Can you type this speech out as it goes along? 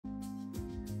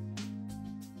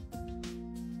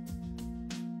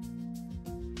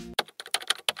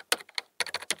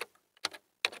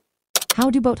How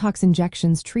do Botox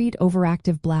injections treat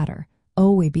overactive bladder,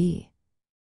 OAB?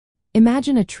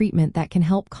 Imagine a treatment that can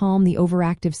help calm the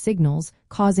overactive signals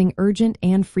causing urgent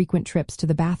and frequent trips to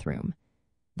the bathroom.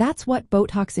 That's what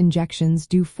Botox injections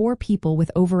do for people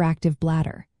with overactive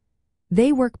bladder.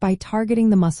 They work by targeting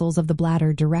the muscles of the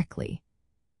bladder directly.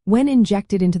 When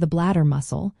injected into the bladder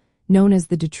muscle, known as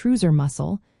the detrusor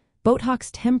muscle, Botox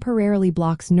temporarily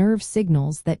blocks nerve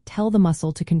signals that tell the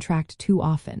muscle to contract too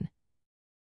often.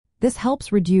 This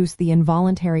helps reduce the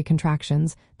involuntary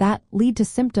contractions that lead to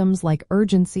symptoms like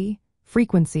urgency,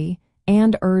 frequency,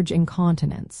 and urge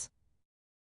incontinence.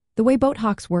 The way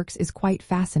Botox works is quite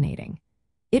fascinating.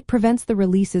 It prevents the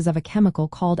releases of a chemical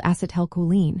called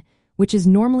acetylcholine, which is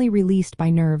normally released by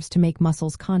nerves to make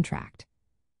muscles contract.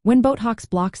 When Botox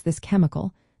blocks this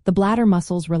chemical, the bladder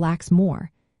muscles relax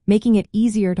more, making it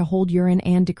easier to hold urine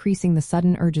and decreasing the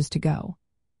sudden urges to go.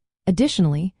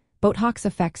 Additionally, Botox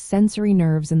affects sensory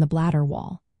nerves in the bladder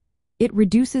wall. It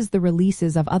reduces the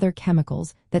releases of other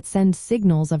chemicals that send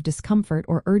signals of discomfort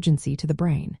or urgency to the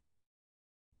brain.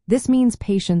 This means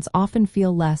patients often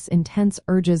feel less intense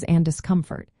urges and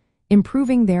discomfort,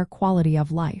 improving their quality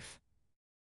of life.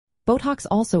 Botox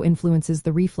also influences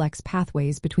the reflex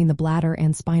pathways between the bladder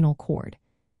and spinal cord.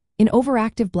 In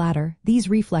overactive bladder, these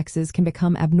reflexes can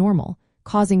become abnormal,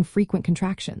 causing frequent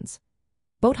contractions.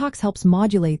 Botox helps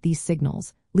modulate these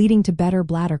signals, leading to better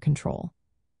bladder control.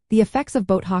 The effects of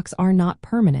Botox are not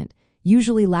permanent,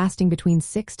 usually lasting between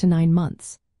 6 to 9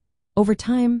 months. Over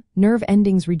time, nerve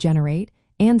endings regenerate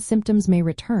and symptoms may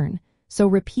return, so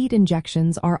repeat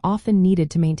injections are often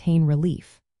needed to maintain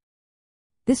relief.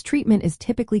 This treatment is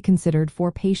typically considered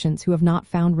for patients who have not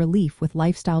found relief with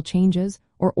lifestyle changes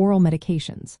or oral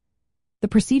medications. The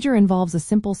procedure involves a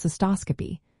simple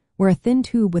cystoscopy, where a thin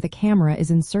tube with a camera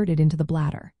is inserted into the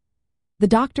bladder. The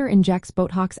doctor injects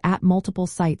Botox at multiple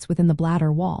sites within the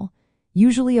bladder wall,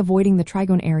 usually avoiding the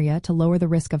trigone area to lower the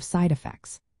risk of side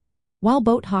effects. While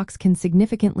Botox can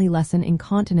significantly lessen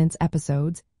incontinence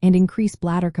episodes and increase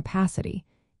bladder capacity,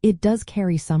 it does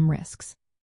carry some risks.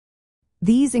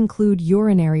 These include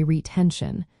urinary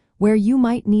retention, where you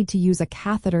might need to use a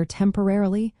catheter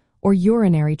temporarily, or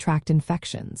urinary tract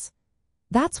infections.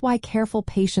 That's why careful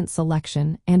patient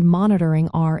selection and monitoring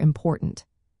are important.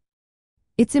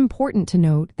 It's important to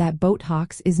note that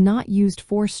Botox is not used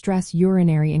for stress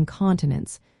urinary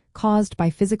incontinence caused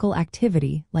by physical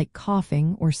activity like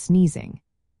coughing or sneezing.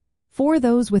 For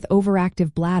those with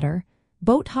overactive bladder,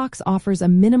 Botox offers a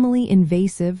minimally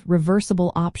invasive,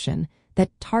 reversible option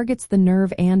that targets the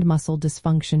nerve and muscle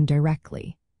dysfunction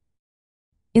directly.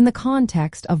 In the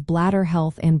context of bladder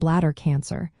health and bladder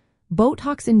cancer,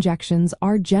 Botox injections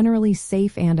are generally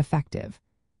safe and effective,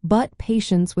 but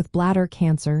patients with bladder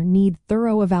cancer need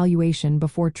thorough evaluation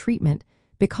before treatment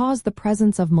because the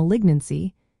presence of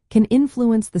malignancy can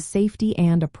influence the safety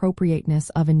and appropriateness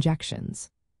of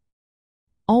injections.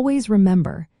 Always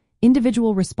remember,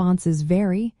 individual responses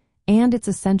vary, and it's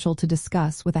essential to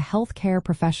discuss with a healthcare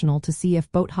professional to see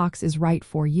if Botox is right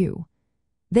for you.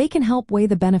 They can help weigh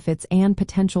the benefits and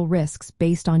potential risks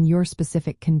based on your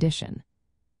specific condition.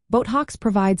 Botox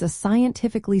provides a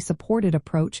scientifically supported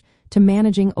approach to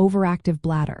managing overactive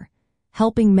bladder,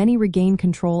 helping many regain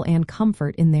control and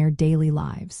comfort in their daily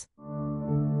lives.